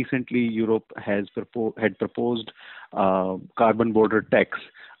 I think recently Europe had proposed carbon border tax.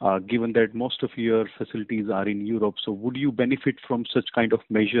 Given that most of your facilities are in Europe, so would you benefit from such kind of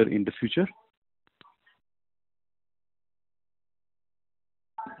measure in the future?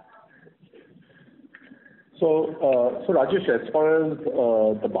 So Rajesh, as far as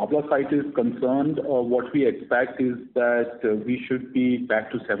the Bavla site is concerned, what we expect is that we should be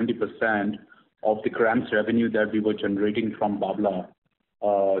back to 70% of the CRAMS revenue that we were generating from Bavla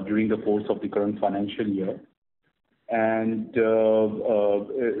during the course of the current financial year. And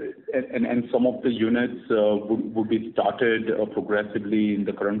some of the units would be started progressively in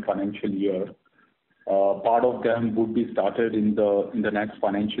the current financial year. Part of them would be started in the next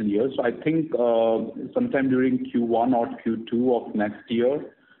financial year. So I think sometime during Q1 or Q2 of next year,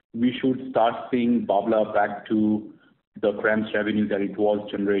 we should start seeing Bavla back to the CRAMS revenue that it was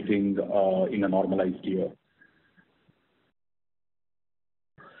generating in a normalized year.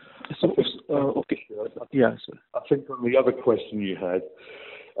 So, okay. Yeah, sir. I think on the other question you had,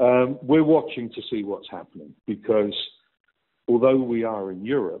 we're watching to see what's happening because although we are in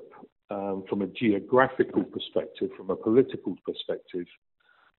Europe, from a geographical perspective, from a political perspective,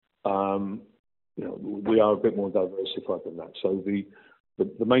 we are a bit more diversified than that. So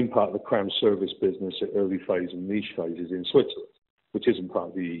the main part of the CRAMS service business at early phase and niche phase is in Switzerland, which isn't part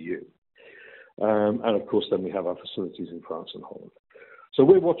of the EU. And of course, then we have our facilities in France and Holland. So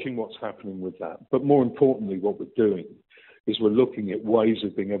we're watching what's happening with that. But more importantly, what we're doing is we're looking at ways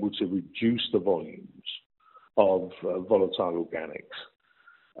of being able to reduce the volumes of volatile organics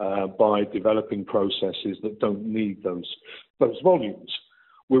by developing processes that don't need those volumes.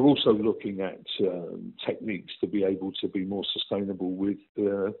 We're also looking at techniques to be able to be more sustainable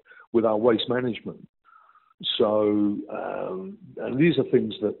with our waste management. So and these are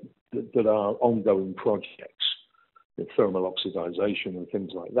things that are ongoing projects, thermal oxidization and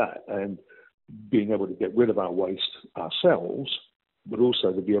things like that, and being able to get rid of our waste ourselves, but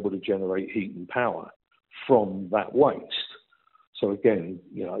also to be able to generate heat and power from that waste. So again,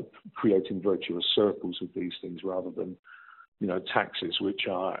 creating virtuous circles with these things rather than, taxes which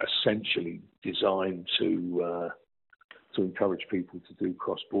are essentially designed to encourage people to do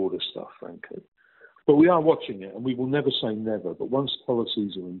cross-border stuff, frankly. But we are watching it, and we will never say never. But once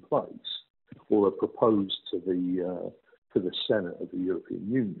policies are in place or are proposed to the Senate of the European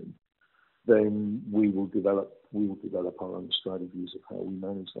Union, then we will develop our own strategies of how we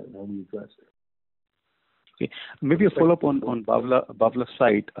manage that and how we address it. Okay. Maybe a follow-up on Bavla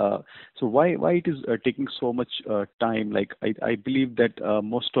site. So why it is taking so much time? Like I believe that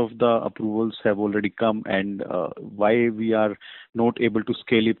most of the approvals have already come, and why we are not able to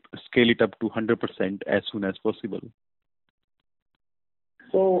scale it up to 100% as soon as possible.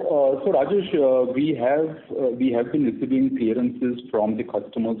 So Rajesh, we have been receiving clearances from the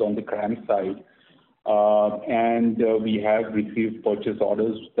customers on the CRAMS side, and we have received purchase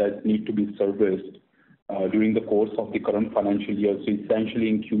orders that need to be serviced during the course of the current financial year, so essentially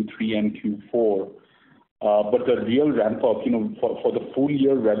in Q3 and Q4. But the real ramp up, for the full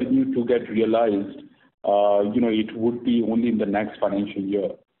year revenue to get realized, it would be only in the next financial year.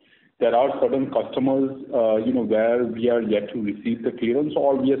 There are certain customers, where we are yet to receive the clearance,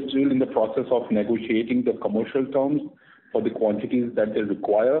 or we are still in the process of negotiating the commercial terms for the quantities that they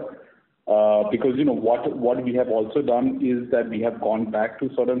require. Because what we have also done is that we have gone back to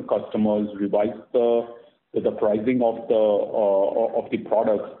certain customers, revised the pricing of the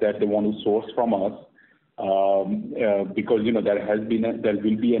products that they want to source from us, because there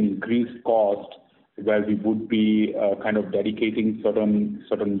will be an increased cost where we would be kind of dedicating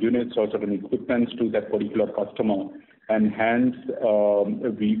certain units or certain equipments to that particular customer, and hence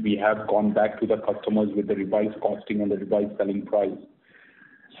we have gone back to the customers with the revised costing and the revised selling price.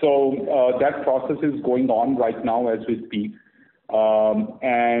 So that process is going on right now as we speak.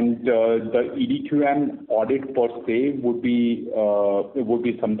 And the EDQM audit per se would be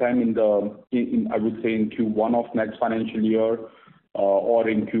sometime I would say in Q1 of next financial year or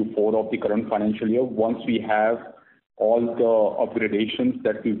in Q4 of the current financial year. Once we have all the upgradations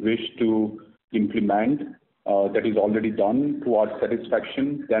that we wish to implement, that is already done to our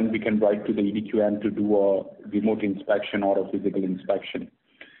satisfaction, then we can write to the EDQM to do a remote inspection or a physical inspection.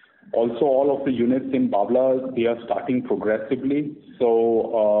 Also, all of the units in Bavla, they are starting progressively.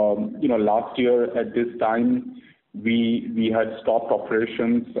 So, last year at this time, we had stopped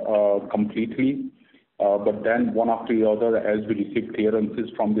operations completely. But then one after the other, as we received clearances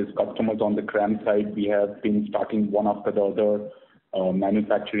from these customers on the CRAMS side, we have been starting one after the other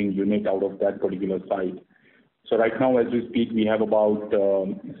manufacturing unit out of that particular site. So right now, as we speak, we have about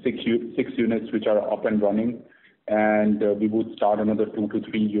six units which are up and running. And we would start another 2 to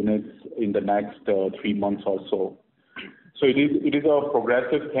 3 units in the next 3 months or so. So it is a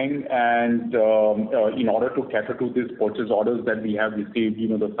progressive thing, and in order to cater to these purchase orders that we have received,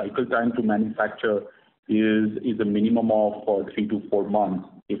 the cycle time to manufacture is a minimum of 3 to 4 months,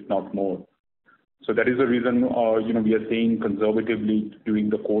 if not more. So that is the reason, we are saying conservatively during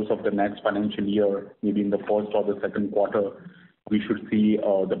the course of the next financial year, maybe in the first or the second quarter, we should see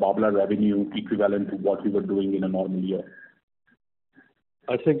the Babla revenue equivalent to what we were doing in a normal year.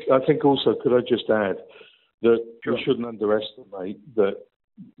 I think also, could I just add that we shouldn't underestimate that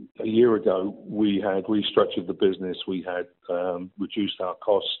a year ago we had restructured the business, we had reduced our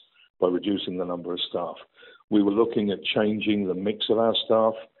costs by reducing the number of staff. We were looking at changing the mix of our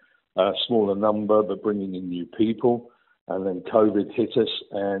staff, a smaller number, but bringing in new people. And then COVID hit us,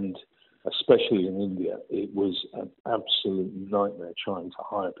 and especially in India, it was an absolute nightmare trying to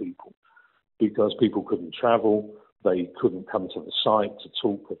hire people because people couldn't travel, they couldn't come to the site to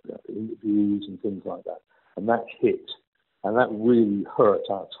talk about interviews and things like that. And that hit, and that really hurt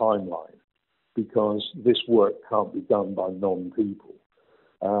our timeline because this work can't be done by non-people.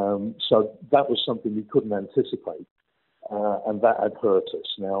 So that was something we couldn't anticipate. And that had hurt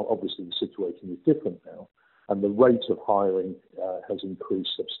us. Now, obviously, the situation is different now, and the rate of hiring has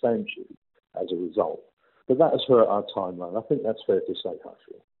increased substantially as a result. But that has hurt our timeline. I think that's fair to say,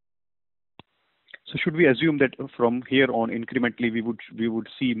 Harshil. So should we assume that from here on, incrementally, we would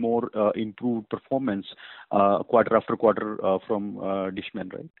see more improved performance quarter after quarter from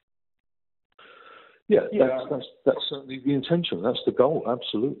Dishman, right? Yeah, that's certainly the intention. That's the goal.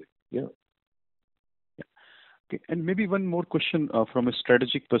 Absolutely. Yeah. Okay. And maybe one more question from a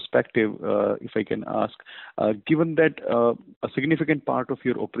strategic perspective, if I can ask. Given that a significant part of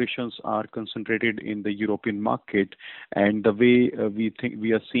your operations are concentrated in the European market, and the way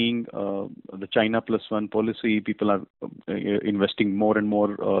we are seeing the China plus one policy, people are investing more and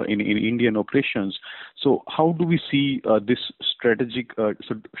more in Indian operations. So how do we see this strategic?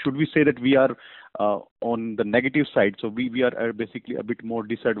 So should we say that we are on the negative side? So we are basically a bit more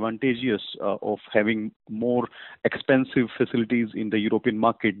disadvantageous of having more expensive facilities in the European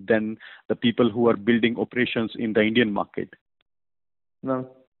market than the people who are building operations in the Indian market? No.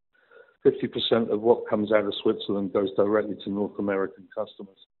 50% of what comes out of Switzerland goes directly to North American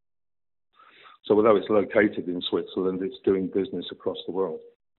customers. So although it's located in Switzerland, it's doing business across the world.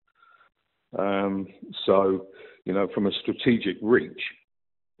 So, from a strategic reach,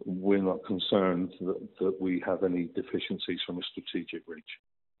 we're not concerned that we have any deficiencies from a strategic reach.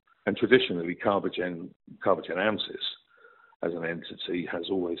 And traditionally, Carbogen Amcis, as an entity, has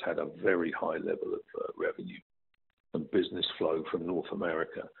always had a very high level of revenue and business flow from North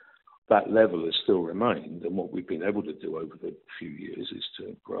America. That level has still remained, and what we've been able to do over the few years is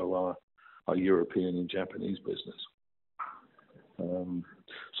to grow our European and Japanese business.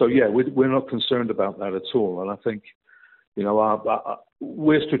 So yeah, we're not concerned about that at all. And I think,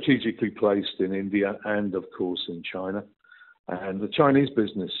 we're strategically placed in India and, of course, in China. And the Chinese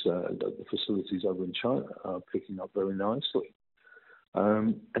business, the facilities over in China are picking up very nicely.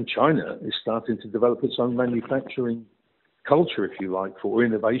 And China is starting to develop its own manufacturing culture, if you like, for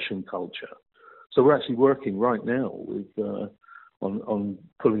innovation culture. So we're actually working right now with on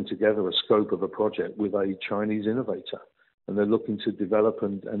pulling together a scope of a project with a Chinese innovator. And they're looking to develop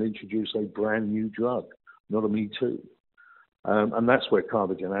and introduce a brand new drug, not a Me Too. And that's where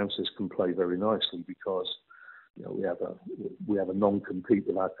Carbogen Amcis can play very nicely because we have a non-compete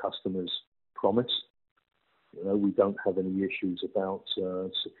with our customers' promise. We don't have any issues about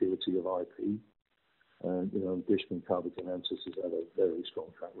security of IP. And Dishman Carbogen Amcis has had a very strong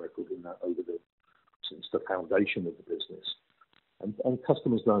track record in that since the foundation of the business. And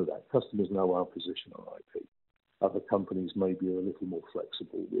customers know that. Customers know our position on IP. Other companies may be a little more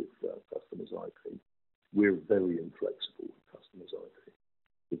flexible with customers' IP. We're very inflexible with customers' IP.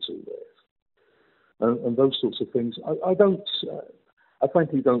 It's all theirs. And those sorts of things, I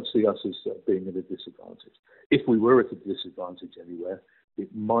frankly don't see us as being at a disadvantage. If we were at a disadvantage anywhere,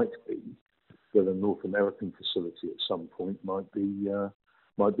 it might be that a North American facility at some point might be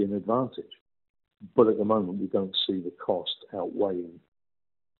an advantage. But at the moment, we don't see the cost outweighing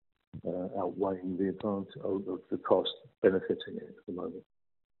the advantage of the cost benefiting it at the moment,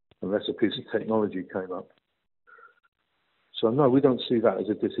 unless a piece of technology came up. So no, we don't see that as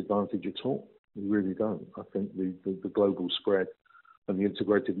a disadvantage at all. We really don't. I think the global spread and the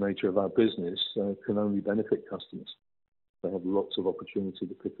integrated nature of our business can only benefit customers. They have lots of opportunity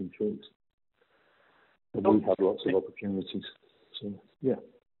to pick and choose. And we have lots of opportunities. So, yeah.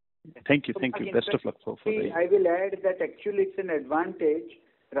 Thank you. Best of luck for the... I will add that actually it's an advantage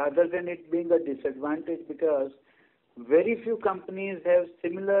rather than it being a disadvantage because very few companies have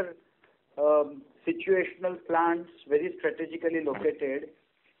similar situational plants very strategically located.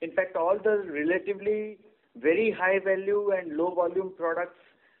 In fact, all the relatively very high value and low volume products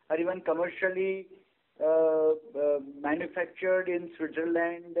are even commercially manufactured in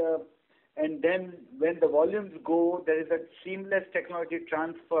Switzerland and then when the volumes go, there is a seamless technology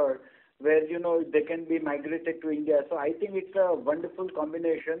transfer where, they can be migrated to India. So I think it's a wonderful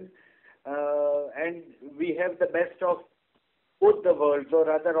combination, and we have the best of both the worlds, or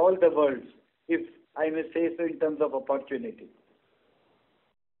rather all the worlds, if I may say so, in terms of opportunity.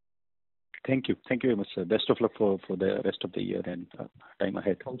 Thank you. Thank you very much, sir. Best of luck for the rest of the year and time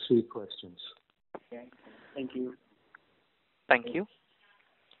ahead. Thanks for your questions. Okay. Thank you. Thank you.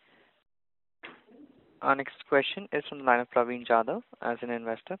 Our next question is from the line of Praveen Jadhav as an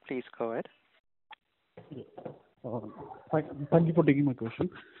investor. Please go ahead. Thank you for taking my question.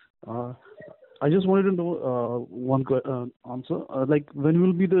 I just wanted to know one answer. Like, when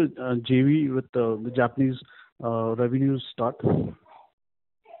will be the JV with the Japanese revenues start?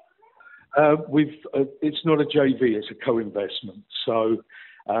 It's not a JV, it's a co-investment. So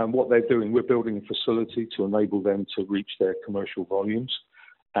what they're doing, we're building a facility to enable them to reach their commercial volumes,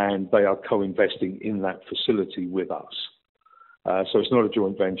 and they are co-investing in that facility with us. So it's not a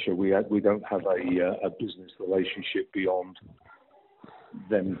joint venture. We don't have a business relationship beyond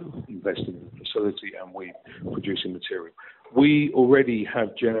them investing in the facility and we producing material. We already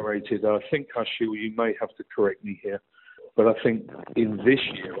have generated, I think, Harshil, you may have to correct me here, but I think in this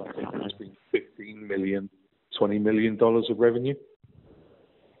year, I think there's been $15 million, $20 million of revenue.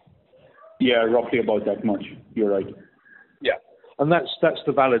 Yeah, roughly about that much. You're right. Yeah, and that's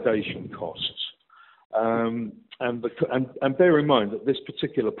the validation costs. And bear in mind that this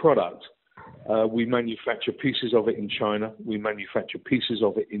particular product, we manufacture pieces of it in China, we manufacture pieces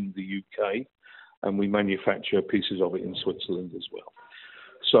of it in the UK, and we manufacture pieces of it in Switzerland as well.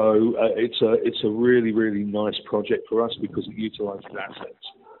 So it's a really, really nice project for us because it utilizes assets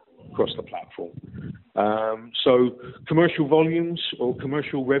across the platform. So commercial volumes or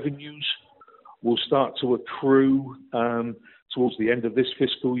commercial revenues will start to accrue towards the end of this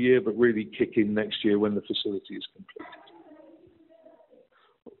fiscal year, but really kick in next year when the facility is completed.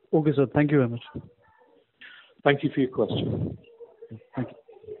 Okay, sir. Thank you very much. Thank you for your question. Thank you.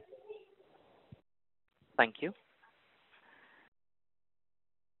 Thank you.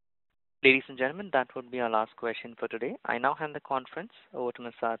 Ladies and gentlemen, that would be our last question for today. I now hand the conference over to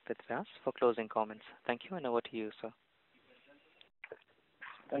Mr. Arpit Vyas for closing comments. Thank you, and over to you, sir.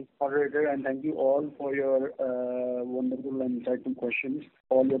 Thanks, moderator, and thank you all for your wonderful and insightful questions.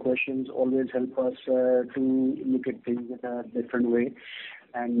 All your questions always help us to look at things in a different way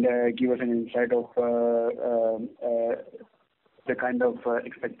and give us an insight of the kind of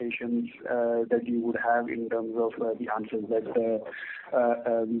expectations that you would have in terms of the answers that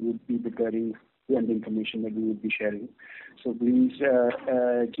we would be preparing and the information that we would be sharing. So please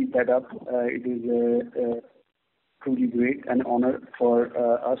keep that up. It is truly great and honor for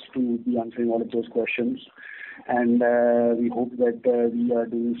us to be answering all of those questions, and we hope that we are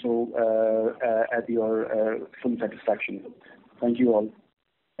doing so at your full satisfaction. Thank you all.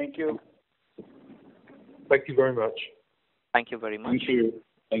 Thank you. Thank you very much. Thank you very much.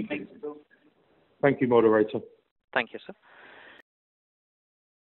 Thank you. Thank you, moderator. Thank you, sir.